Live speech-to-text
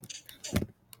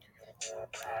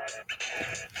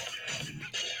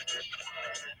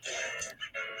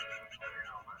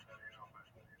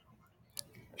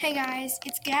Hey guys,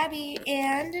 it's Gabby,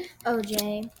 and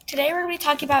OJ. today we're going to be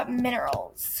talking about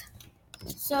minerals.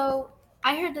 So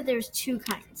I heard that there's two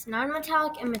kinds,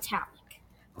 non-metallic and metallic.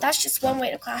 That's just one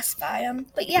way to classify them.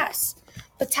 But yes,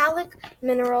 metallic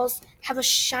minerals have a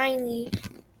shiny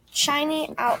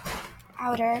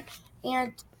outer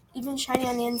and even shiny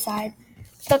on the inside.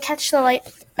 They'll catch the light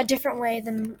a different way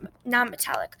than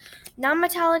non-metallic.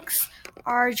 Non-metallics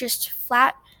are just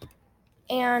flat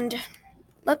and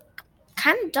look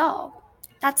kind of dull.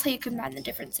 That's how you combine the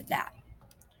difference of that.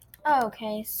 Oh,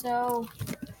 okay, so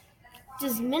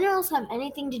does minerals have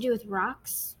anything to do with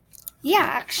rocks? Yeah,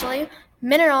 actually,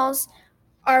 minerals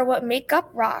are what make up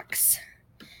rocks.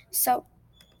 So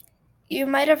you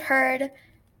might have heard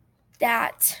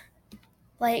that,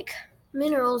 like,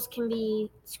 Minerals can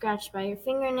be scratched by your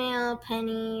fingernail,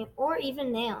 penny, or even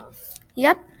nails.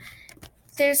 yep,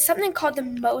 there's something called the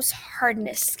Mohs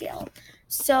hardness scale.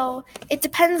 So it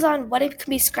depends on what it can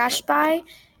be scratched by.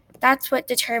 That's what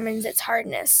determines its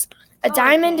hardness. A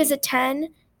diamond Okay. is a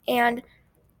 10, and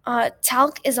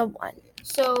talc is a 1.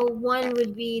 So 1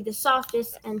 would be the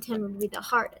softest and 10 would be the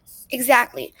hardest.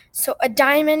 Exactly. So a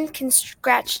diamond can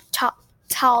scratch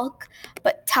talc,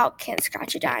 but talc can't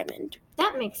scratch a diamond.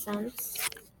 That makes sense.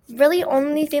 Really,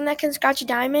 only thing that can scratch a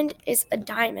diamond is a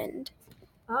diamond.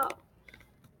 Oh.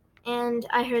 And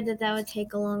I heard that would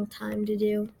take a long time to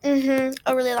do.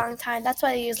 A really long time. That's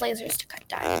why they use lasers to cut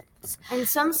diamonds. And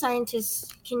some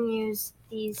scientists can use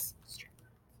these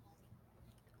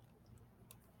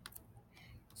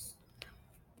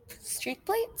Streak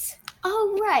plates?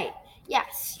 Oh, right. Yeah,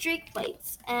 streak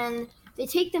plates. And they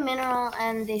take the mineral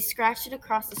and they scratch it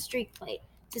across the streak plate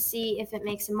to see if it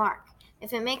makes a mark.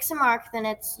 If it makes a mark, then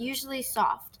it's usually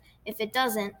soft. If it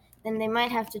doesn't, then they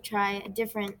might have to try a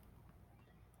different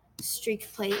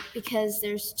streak plate because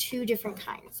there's two different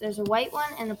kinds. There's a white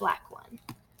one and a black one.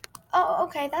 Oh,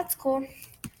 okay, that's cool.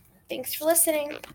 Thanks for listening.